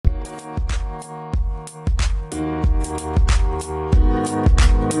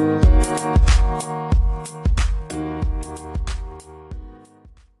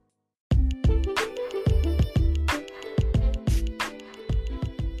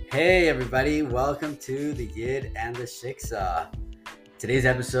Hey everybody, welcome to the Yid and the Shiksa. Today's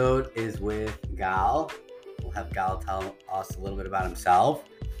episode is with Gal. We'll have Gal tell us a little bit about himself.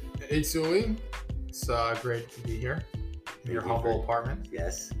 Hey Sully, it's great to be here in your humble apartment.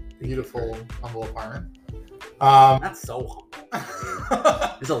 Yes. Beautiful, humble apartment. Not so humble. I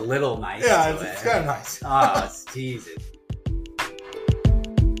mean, it's a little nice. Yeah, it's kind of nice. Oh, it's teasing.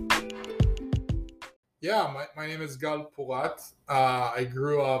 Yeah, my name is Gal Porat. I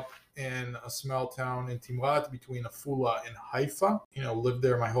grew up in a small town in Timrat between Afula and Haifa. Lived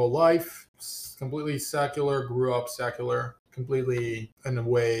there my whole life. Completely secular, grew up secular. Completely, in a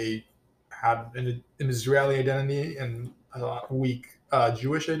way, had an Israeli identity and a weak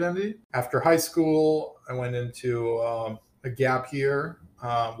Jewish identity. After high school, I went into a gap year,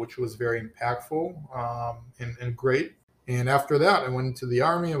 which was very impactful and great. And after that, I went into the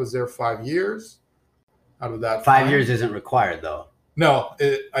army. I was there 5 years. Out of that 5 years isn't required though. No,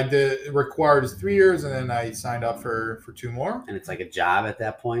 it required 3 years, and then I signed up for 2 more. And it's like a job at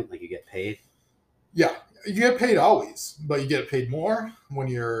that point, like you get paid? Yeah, you get paid always, but you get paid more when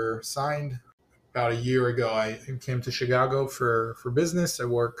you're signed. About a year ago, I came to Chicago for business. I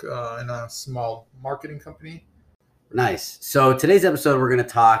work in a small marketing company. Nice. So today's episode, we're going to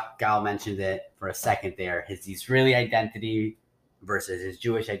talk, Gal mentioned it for a second there, his Israeli identity versus his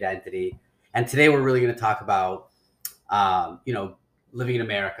Jewish identity. And today we're really going to talk about, living in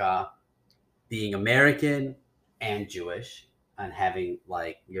America, being American and Jewish, and having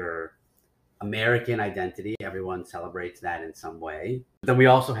like your American identity. Everyone celebrates that in some way. But then we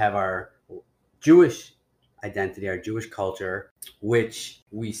also have our Jewish identity, our Jewish culture, which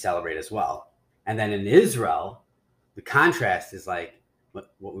we celebrate as well. And then in Israel, the contrast is like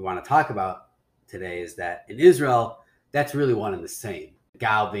what we want to talk about today is that in Israel, that's really one and the same.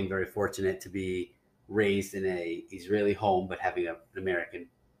 Gal being very fortunate to be raised in a Israeli home, but having an American,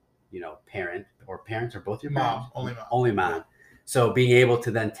 parents or both your parents? Only mom. So being able to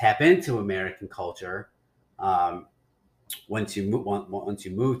then tap into American culture once you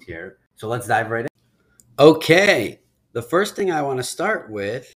moved here. So let's dive right in. Okay, the first thing I want to start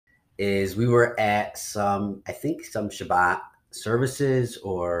with is we were at some Shabbat services,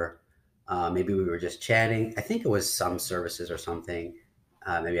 or maybe we were just chatting. I think it was some services or something.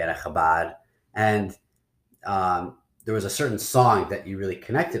 Maybe at a Chabad, and there was a certain song that you really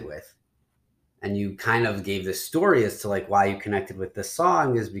connected with, and you kind of gave this story as to like why you connected with this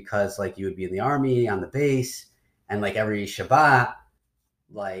song is because like you would be in the army on the base, and like every Shabbat,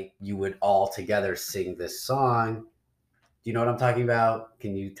 like you would all together sing this song. Do you know what I'm talking about?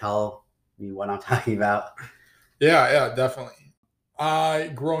 Can you tell me what I'm talking about? Yeah, definitely.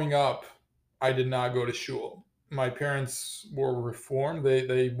 Growing up, I did not go to shul. My parents were Reformed.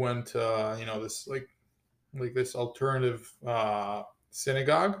 They went to this like this alternative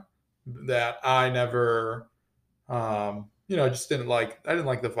synagogue that I never just didn't like. I didn't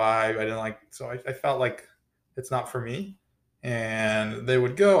like the vibe. So I felt like it's not for me. And they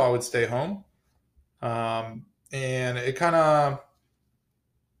would go, I would stay home, and it kind of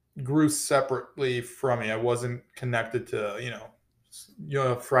grew separately from me. I wasn't connected to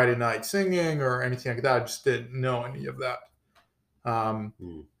Friday night singing or anything like that. I just didn't know any of that.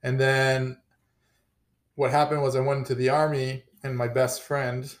 And then what happened was I went into the army, and my best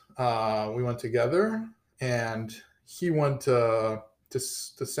friend, we went together, and he went to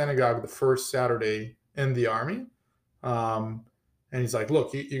synagogue the first Saturday in the army. And he's like,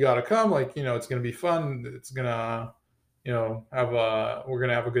 look, you got to come. Like, it's going to be fun. It's going to, we're going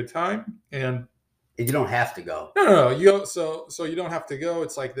to have a good time. And you don't have to go. No. You so you don't have to go.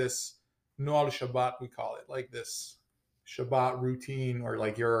 It's like this Noal Shabbat, we call it, like this Shabbat routine, or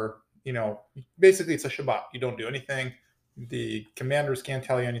like basically it's a Shabbat. You don't do anything. The commanders can't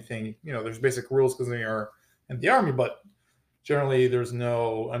tell you anything. There's basic rules because you're in the army, but generally there's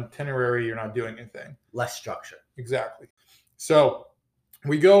no itinerary. You're not doing anything. Less structure. Exactly. So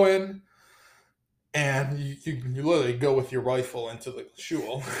we go in. And you literally go with your rifle into the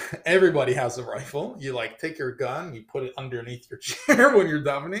shul. Everybody has a rifle. You like take your gun, you put it underneath your chair when you're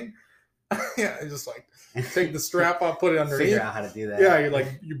davening. Yeah, just like take the strap off, put it underneath. Figure out how to do that. Yeah,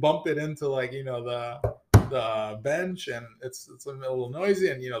 you bump it into the bench, and it's a little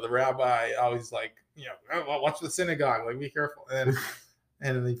noisy. And the rabbi always like watch the synagogue, like be careful. And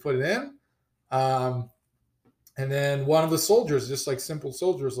then they put it in. And then one of the soldiers, just like simple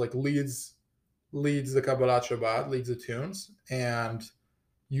soldiers, like leads the Kabbalat Shabbat, leads the tunes, and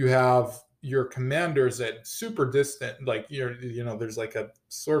you have your commanders at super distant, like there's like a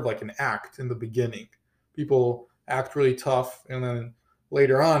sort of like an act in the beginning. People act really tough, and then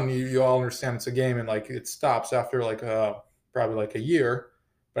later on you all understand it's a game, and like it stops after like probably like a year,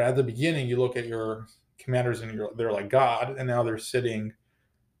 But at the beginning, you look at your commanders and they're like God, and now they're sitting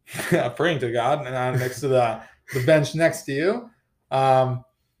praying to God and next to the bench next to you.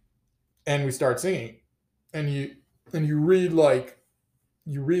 And we start singing, and you read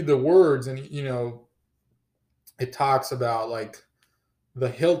the words, and it talks about like the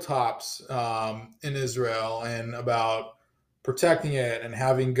hilltops in Israel, and about protecting it and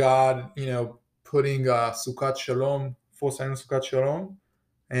having God, putting Sukkot Shalom, Sukkot Shalom,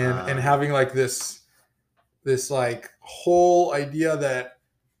 and having like this like whole idea that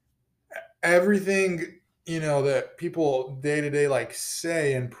everything that people day to day like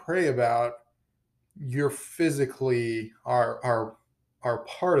say and pray about, you're physically are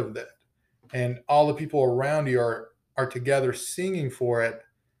part of that, and all the people around you are together singing for it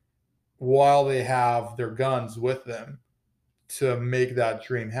while they have their guns with them to make that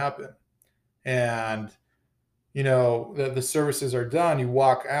dream happen. And the services are done, you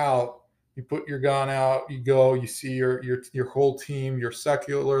walk out, you put your gun out, you go, you see your whole team, your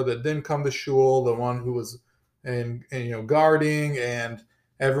secular that didn't come to shul, the one who was and guarding, and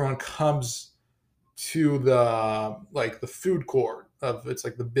everyone comes to the food court of, it's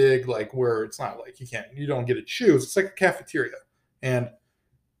like the big, like, where it's not like you don't get to choose, it's like a cafeteria, and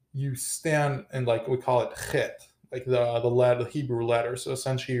you stand, and like we call it chet, like the Hebrew letter. So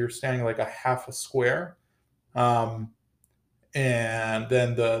essentially you're standing like a half a square. And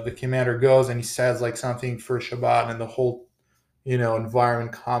then the commander goes and he says like something for Shabbat, and the whole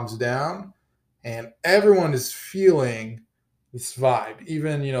environment calms down, and everyone is feeling this vibe.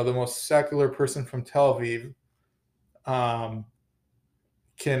 Even the most secular person from Tel Aviv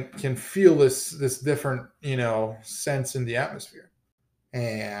can feel this different sense in the atmosphere,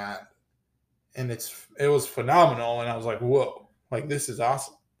 and it was phenomenal. And I was like, whoa, like this is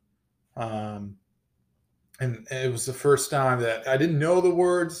awesome. And it was the first time that I didn't know the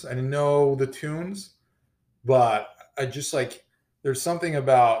words, I didn't know the tunes, but I just like, there's something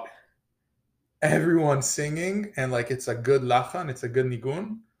about everyone singing, and like it's a good lachan, it's a good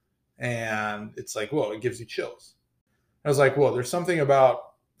nigun, and it's like, whoa, it gives you chills. I was like, whoa, there's something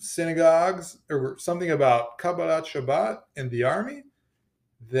about synagogues, or something about Kabbalat Shabbat in the army,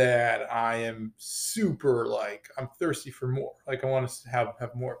 that I am super, like, I'm thirsty for more. Like I want to have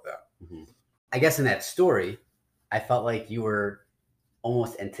more of that. Mm-hmm. I guess in that story, I felt like you were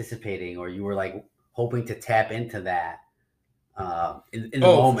almost anticipating, or you were like hoping to tap into that in the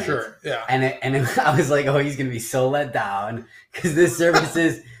moment. For sure, yeah. I was like, oh, he's gonna be so let down because this service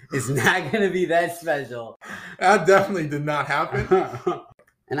is not gonna be that special. That definitely did not happen.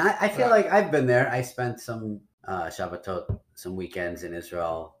 And I feel like I've been there. I spent some Shabbatot, some weekends in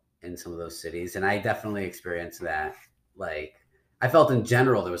Israel, in some of those cities, and I definitely experienced that. Like, I felt in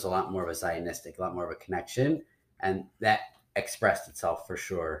general there was a lot more of a Zionistic, a lot more of a connection, and that expressed itself for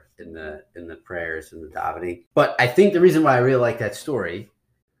sure in the prayers and the davening. But I think the reason why I really like that story,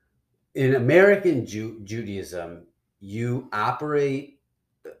 in American Judaism, you operate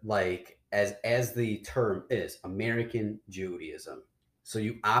like as the term is, American Judaism. So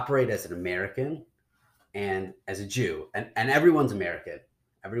you operate as an American and as a Jew, and everyone's American.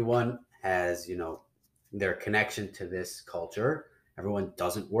 Everyone has their connection to this culture. Everyone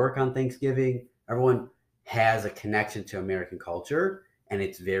doesn't work on Thanksgiving. Everyone has a connection to American culture, and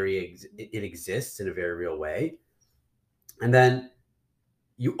it exists in a very real way. And then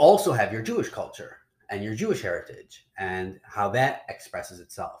you also have your Jewish culture and your Jewish heritage and how that expresses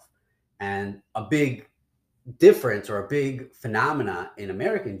itself. And a big difference, or a big phenomena in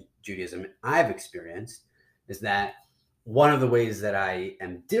American Judaism I've experienced, is that one of the ways that I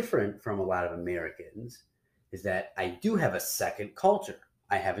am different from a lot of Americans is that I do have a second culture.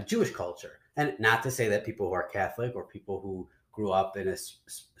 I have a Jewish culture. And not to say that people who are Catholic or people who grew up in a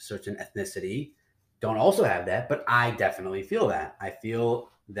certain ethnicity don't also have that, but I definitely feel that. I feel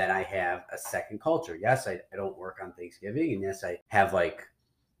that I have a second culture. Yes, I don't work on Thanksgiving, and yes, I have like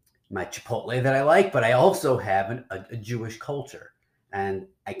my Chipotle that I like, but I also have a Jewish culture, and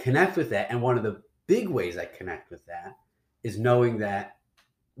I connect with that. And one of the big ways I connect with that is knowing that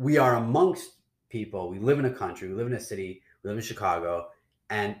we are amongst people. We live in a country, we live in a city, we live in Chicago,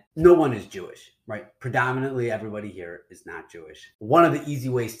 and no one is Jewish, right? Predominantly, everybody here is not Jewish. One of the easy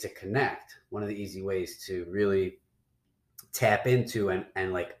ways to connect, one of the easy ways to really tap into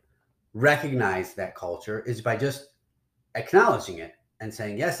and like recognize that culture is by just acknowledging it and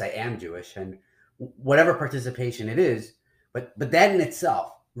saying, yes, I am Jewish, and whatever participation it is, but that in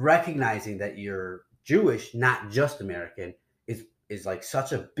itself, recognizing that you're Jewish, not just American, is like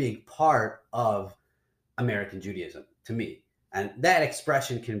such a big part of American Judaism to me. And that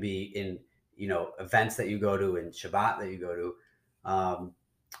expression can be in, events that you go to, in Shabbat that you go to.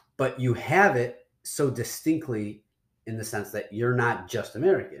 but you have it so distinctly in the sense that you're not just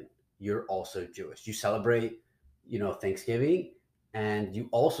American, you're also Jewish. You celebrate, Thanksgiving, and you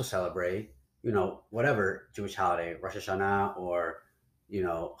also celebrate, whatever Jewish holiday, Rosh Hashanah or,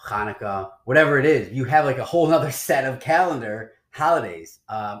 Hanukkah, whatever it is. You have like a whole other set of calendar holidays.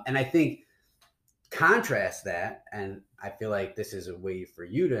 And I think contrast that, and I feel like this is a way for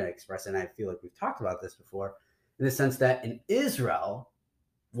you to express, and I feel like we've talked about this before, in the sense that in Israel,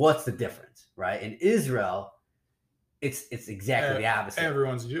 what's the difference, right? In Israel, it's exactly the opposite.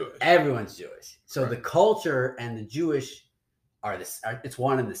 Everyone's Jewish. Everyone's Jewish. So right. The culture and the Jewish it's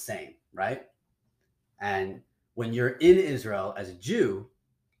one and the same, right? And when you're in Israel as a Jew,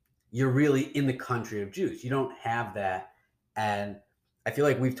 you're really in the country of Jews. You don't have that. And I feel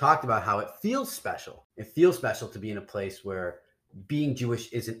like we've talked about how it feels special. It feels special to be in a place where being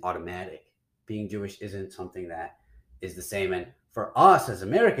Jewish isn't automatic. Being Jewish isn't something that is the same. And for us as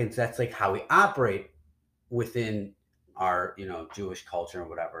Americans, that's like how we operate within our, Jewish culture or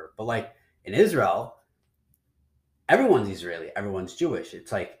whatever. But like in Israel, everyone's Israeli, everyone's Jewish.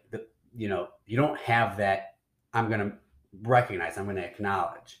 It's like, you don't have that. I'm going to recognize, I'm going to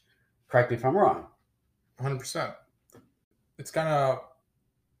acknowledge. Correct me if I'm wrong. 100%. It's kind of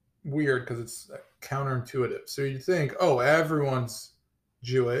weird because it's counterintuitive. So you think, oh, everyone's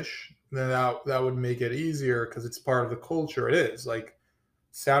Jewish, then that would make it easier because it's part of the culture. It is. Like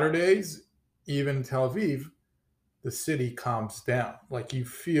Saturdays, even in Tel Aviv, the city calms down. Like you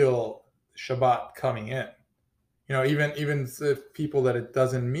feel Shabbat coming in. Even the people that it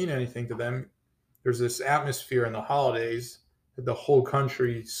doesn't mean anything to them, there's this atmosphere in the holidays that the whole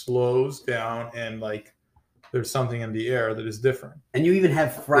country slows down and like there's something in the air that is different. And you even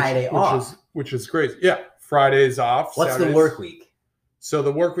have Friday off. Which is crazy. Yeah, Friday's off. What's Saturdays. The work week? So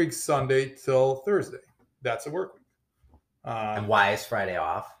the work week's Sunday till Thursday. That's a work week. And why is Friday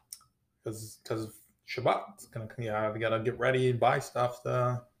off? Because of Shabbat. It's we gotta get ready and buy stuff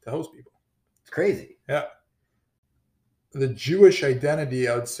to host people. It's crazy. Yeah. The Jewish identity,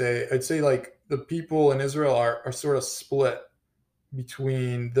 I'd say like the people in Israel are sort of split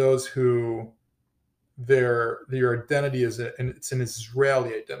between those who their identity is it's an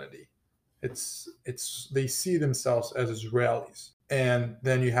Israeli identity. It's they see themselves as Israelis. And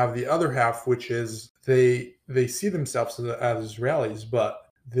then you have the other half, which is they see themselves as Israelis,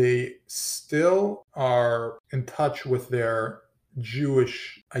 but they still are in touch with their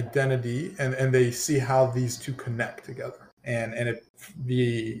Jewish identity, and they see how these two connect together. And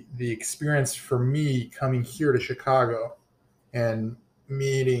the experience for me coming here to Chicago and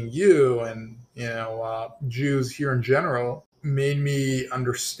meeting you and Jews here in general made me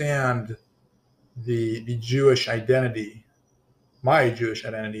understand the Jewish identity, my Jewish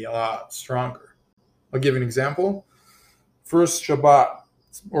identity, a lot stronger. I'll give an example. First Shabbat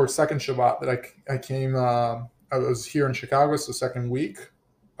or second Shabbat that I came, I was here in Chicago, so second week.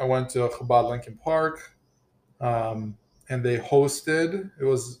 I went to Chabad Lincoln Park, and they hosted, it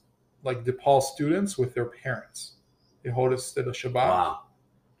was like DePaul students with their parents. They hosted a Shabbat. Wow.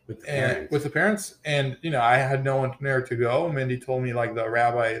 With the parents. And, I had no one there to go. Mindy told me, like, the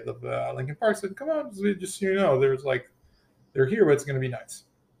rabbi of Lincoln Park said, come on, just so you know, there's like, they're here, but it's going to be nice.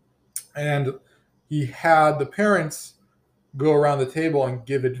 And he had the parents go around the table and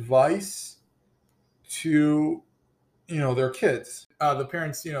give advice to, their kids. The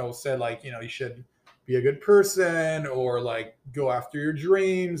parents, said like, you should be a good person or like go after your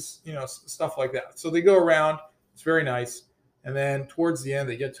dreams, stuff like that. So they go around. It's very nice. And then towards the end,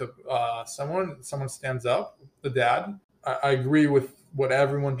 they get to someone stands up, the dad. I agree with what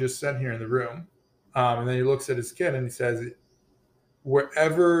everyone just said here in the room. And then he looks at his kid and he says,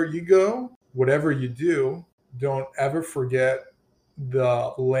 wherever you go, whatever you do, don't ever forget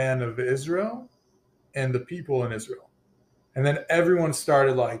the land of Israel and the people in Israel. And then everyone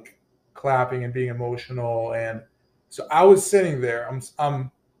started like clapping and being emotional. And so I was sitting there.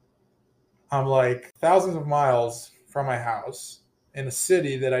 I'm like thousands of miles from my house in a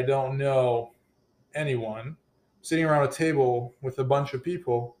city that I don't know anyone, sitting around a table with a bunch of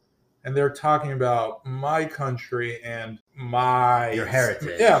people, and they're talking about my country and your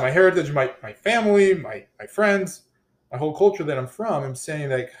heritage. Yeah, my heritage, my family, my friends, my whole culture that I'm from. I'm saying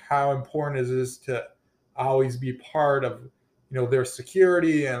like how important it is to always be part of, their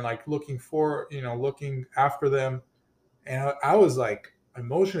security and like looking after them. And I was like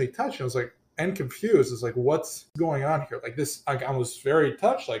emotionally touched. I was like, and confused. It's like, what's going on here? Like this, like I was very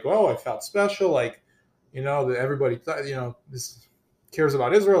touched. Like, oh, I felt special. Like, that everybody thought, this cares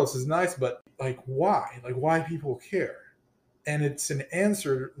about Israel. This is nice, but like, why? Like, why people care? And it's an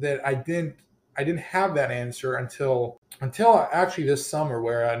answer that I didn't I didn't have that answer until actually this summer,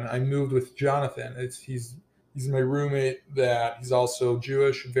 where I moved with Jonathan. He's my roommate, that he's also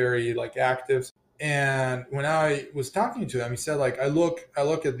Jewish, very like active. And when I was talking to him, he said, like, I look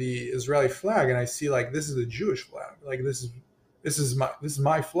at the Israeli flag and I see, like, this is a Jewish flag. Like, this is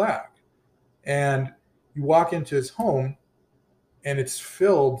my flag. And you walk into his home and it's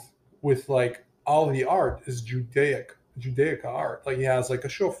filled with, like, all the art is Judaica art. Like, he has like a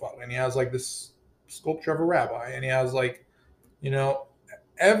shofar, and he has like this sculpture of a rabbi, and he has, like, you know,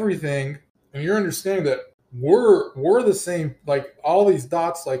 everything. And you're understanding that we're the same, like, all these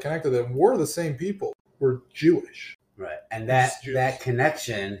dots like connected, that we're the same people. We're Jewish. Right. And We're just that Jews.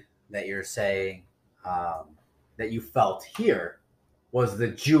 connection that you're saying that you felt here was the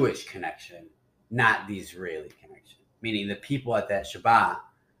Jewish connection, not the Israeli connection. Meaning the people at that Shabbat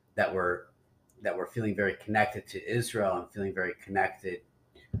that were feeling very connected to Israel and feeling very connected,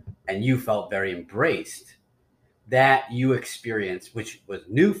 and you felt very embraced. That you experienced, which was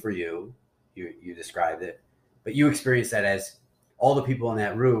new for you, you described it, but you experienced that as all the people in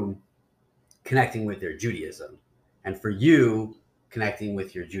that room connecting with their Judaism, and for you connecting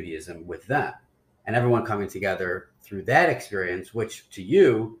with your Judaism with them, and everyone coming together through that experience, which to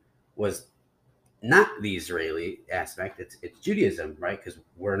you was not the Israeli aspect. It's Judaism, right? Because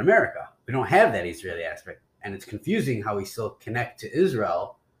we're in America, we don't have that Israeli aspect, and it's confusing how we still connect to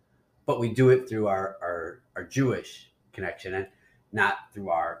Israel, but we do it through our Jewish connection and not through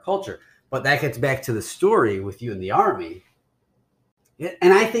our culture. But that gets back to the story with you in the army.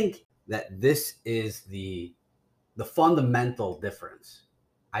 And I think that this is the fundamental difference.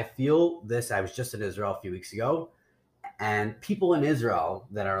 I feel this. I was just in Israel a few weeks ago, and people in Israel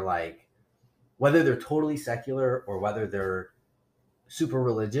that are like, whether they're totally secular or whether they're super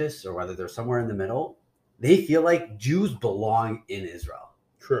religious or whether they're somewhere in the middle, they feel like Jews belong in Israel.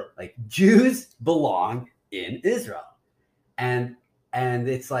 True. Like, Jews belong in Israel. And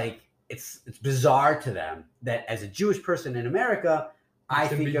it's like, it's bizarre to them that as a Jewish person in America, I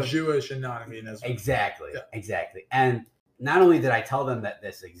can think be of Jewish and not be in Israel. Exactly. And not only did I tell them that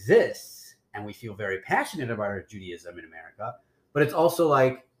this exists and we feel very passionate about our Judaism in America, but it's also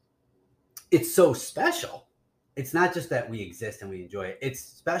like, it's so special. It's not just that we exist and we enjoy it. It's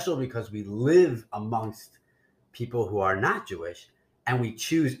special because we live amongst people who are not Jewish, and we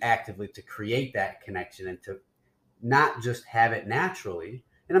choose actively to create that connection and to not just have it naturally.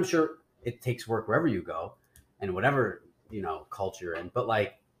 And I'm sure it takes work wherever you go and whatever, culture you're in. But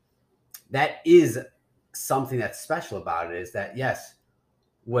like, that is something that's special about it, is that, yes,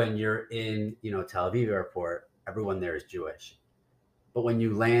 when you're in, Tel Aviv airport, everyone there is Jewish. But when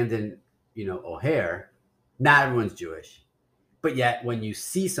you land in, O'Hare, not everyone's Jewish. But yet when you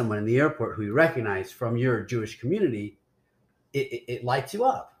see someone in the airport who you recognize from your Jewish community, it lights you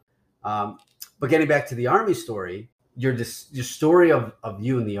up. But getting back to the army story, your story of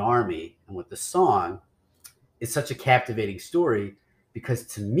you in the army and with the song is such a captivating story, because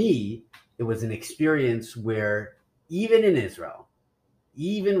to me, it was an experience where even in Israel,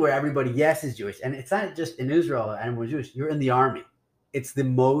 even where everybody, yes, is Jewish, and it's not just in Israel and everyone's Jewish, you're in the army. It's the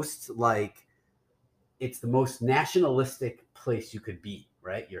most nationalistic place you could be,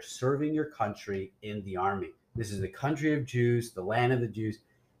 right? You're serving your country in the army. This is the country of Jews, the land of the Jews,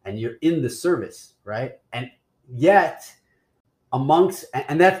 and you're in the service, right? And yet,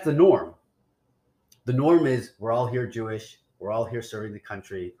 and that's the norm. The norm is we're all here Jewish, we're all here serving the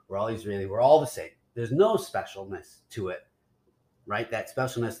country, we're all Israeli, we're all the same. There's no specialness to it, right? That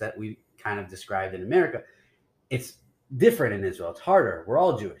specialness that we kind of described in America, it's different in Israel. It's harder. We're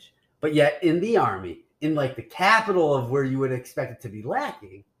all Jewish. But yet in the army, in like the capital of where you would expect it to be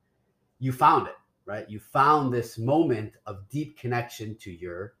lacking, you found it, right? You found this moment of deep connection to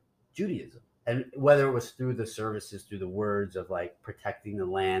your Judaism. And whether it was through the services, through the words of like protecting the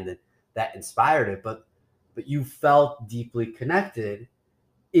land, and that inspired it, but you felt deeply connected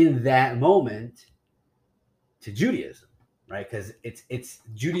in that moment to Judaism, right? Because it's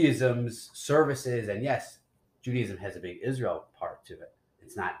Judaism's services, and yes, Judaism has a big Israel part to it.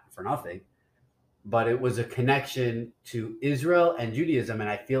 It's not for nothing, but it was a connection to Israel and Judaism, and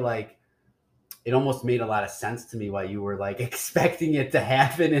I feel like it almost made a lot of sense to me why you were like expecting it to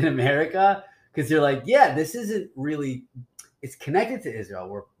happen in America, because you're like, yeah, this isn't really. It's connected to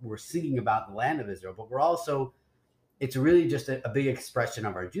Israel. We're singing about the land of Israel, but we're also, it's really just a big expression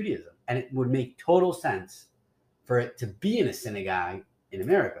of our Judaism, and it would make total sense for it to be in a synagogue in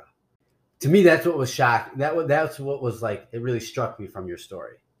America. To me, that's what was shocking. That's what was like, it really struck me from your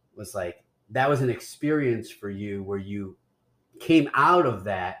story, was like, that was an experience for you where you came out of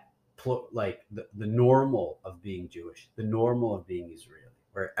that, like the normal of being Jewish, the normal of being Israeli.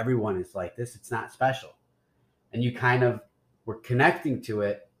 where everyone is like this. It's not special. And you kind of were connecting to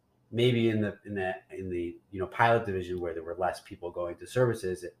it maybe in the pilot division where there were less people going to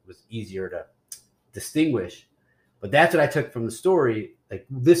services. It was easier to distinguish. But that's what I took from the story. Like,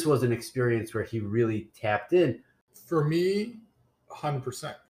 this was an experience where he really tapped in. For me,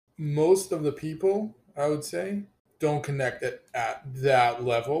 100%. Most of the people, I would say, don't connect it at that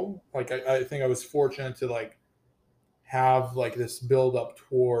level. Like, I think I was fortunate to like have like this build up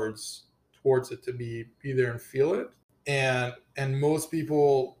towards it, to be there and feel it. And most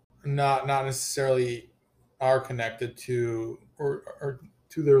people not necessarily are connected to or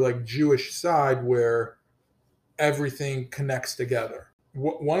to their like Jewish side where everything connects together.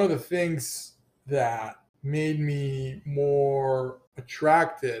 One of the things that made me more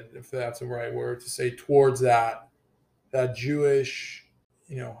attracted, if that's the right word to say, towards that Jewish,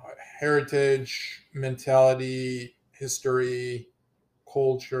 heritage, mentality, history,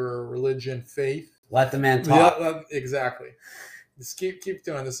 culture, religion, faith. Let the man talk. Yeah, exactly. Just keep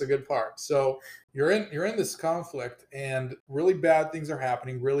doing this. Is a good part. So you're in this conflict, and really bad things are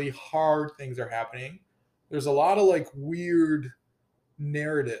happening. Really hard things are happening. There's a lot of like weird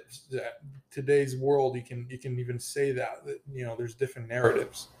narratives that today's world, you can even say that there's different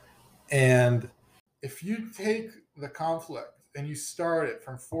narratives. And if you take the conflict and you start it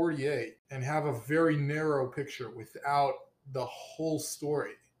from 48 and have a very narrow picture without the whole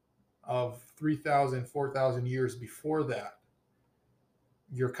story of 3,000, 4,000 years before that,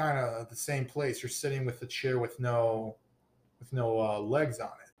 you're kind of at the same place. You're sitting with a chair with no legs on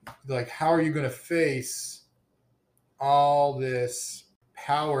it. Like, how are you going to face all this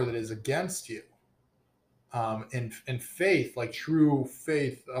power that is against you, and faith, like true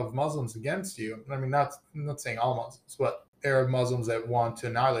faith of Muslims against you? I mean, I'm not saying all Muslims, but Arab Muslims that want to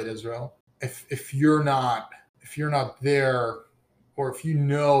annihilate Israel. If you're not there, or if you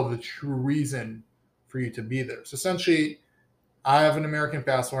know the true reason for you to be there. So essentially, I have an American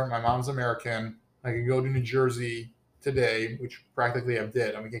passport. My mom's American. I could go to New Jersey today, which practically I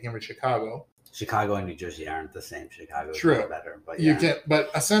did. I came to Chicago. Chicago and New Jersey aren't the same. Chicago is better, but yeah. You can. But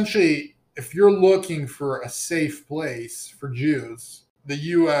essentially, if you're looking for a safe place for Jews, the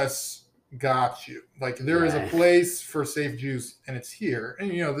U.S. got you. Like, there is a place for safe Jews, and it's here.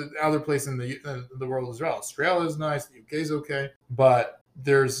 And the other place in the world as well. Australia is nice. The UK is okay, but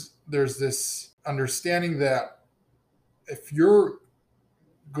there's this understanding that if you're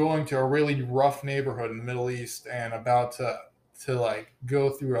going to a really rough neighborhood in the Middle East and about to like go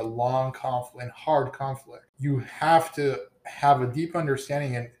through a long conflict and hard conflict, you have to have a deep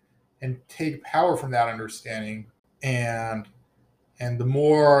understanding and take power from that understanding. And the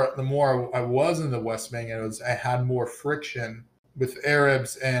more I was in the West Bank, I had more friction with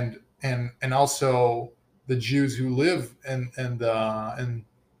Arabs and also the Jews who live in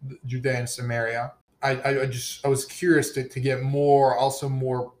Judea and Samaria. I was curious to get more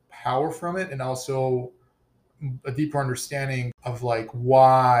power from it, and also a deeper understanding of like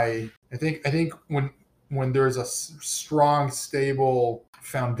why. I think when there's a strong, stable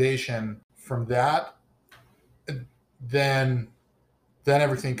foundation from that, then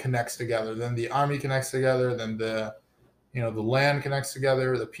everything connects together. Then the army connects together. Then the land connects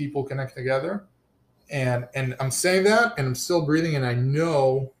together. The people connect together. And I'm saying that, and I'm still breathing, and I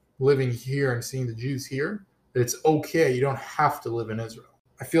know, living here and seeing the Jews here, that it's okay. You don't have to live in Israel.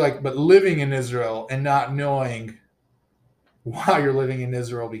 I feel like, but living in Israel and not knowing why you're living in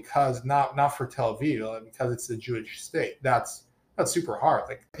Israel, because not for Tel Aviv, because it's the Jewish state. That's super hard.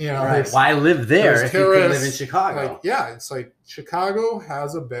 Like, right. Why live there if you could live in Chicago? Like, yeah, it's like Chicago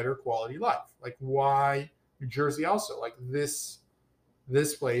has a better quality life. Like, why New Jersey also? Like, this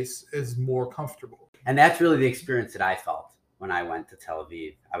place is more comfortable. And that's really the experience that I felt when I went to Tel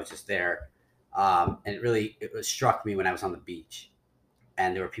Aviv. I was just there, and it struck me when I was on the beach,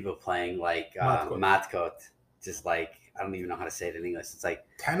 and there were people playing like matkot, just like, I don't even know how to say it in English. It's like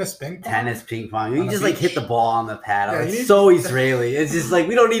tennis ping pong. You just like hit the ball on the paddle. Yeah, it's so Israeli. It's just like,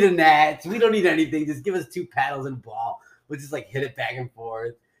 we don't need a net. We don't need anything. Just give us 2 paddles and a ball. We'll just like hit it back and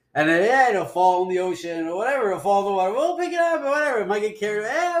forth. And then, it'll fall in the ocean or whatever. It'll fall in the water. We'll pick it up or whatever. It might get carried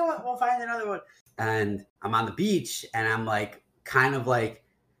away. We'll find another one. And I'm on the beach, and I'm like kind of like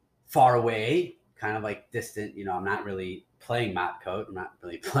far away, kind of like distant. I'm not really playing matkot. I'm not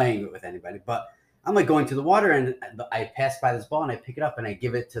really playing it with anybody. But I'm like going to the water, and I pass by this ball, and I pick it up, and I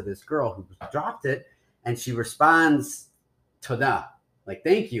give it to this girl who dropped it. And she responds, Toda, like,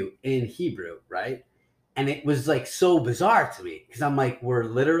 thank you, in Hebrew, right? And it was like so bizarre to me, because I'm like, we're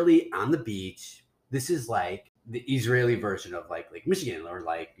literally on the beach. This is like the Israeli version of like Michigan, or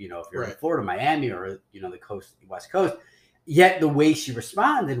like, if you're in Florida, Miami, or the West Coast, yet the way she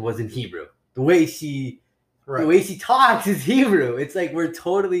responded was in Hebrew. The way she talks is Hebrew. It's like we're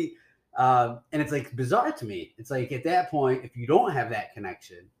totally, and it's like bizarre to me. It's like at that point, if you don't have that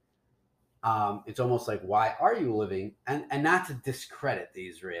connection, it's almost like, why are you living? And not to discredit the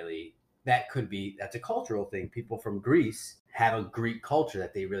Israeli, that's a cultural thing. People from Greece have a Greek culture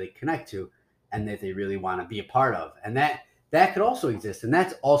that they really connect to and that they really want to be a part of. And that could also exist, and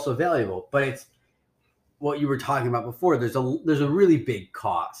that's also valuable. But it's what you were talking about before. There's a really big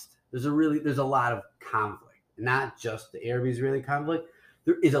cost. There's a lot of conflict, not just the Arab-Israeli conflict.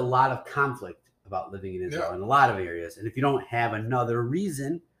 There is a lot of conflict about living in Israel in a lot of areas. And if you don't have another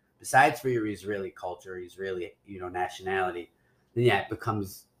reason besides for your Israeli culture, Israeli, nationality, then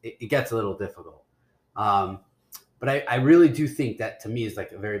it gets a little difficult. But I really do think that, to me, is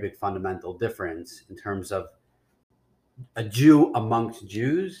like a very big fundamental difference in terms of a Jew amongst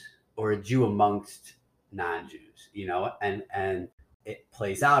Jews or a Jew amongst non-Jews, and it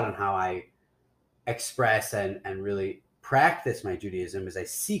plays out in how I express and really practice my Judaism as I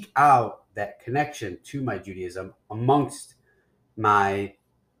seek out that connection to my Judaism amongst my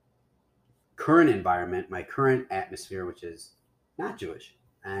current environment, my current atmosphere, which is not Jewish.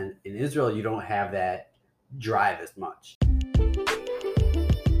 And in Israel, you don't have that drive as much.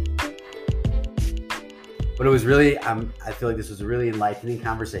 But it was really, I feel like this was a really enlightening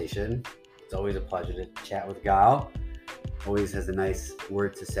conversation. It's always a pleasure to chat with Gal. Always has a nice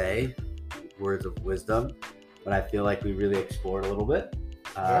word to say, words of wisdom. But I feel like we really explored a little bit,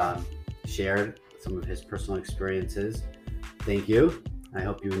 shared some of his personal experiences. Thank you. I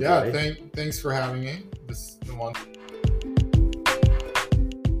hope you enjoyed. Yeah, thanks for having me. This is the one.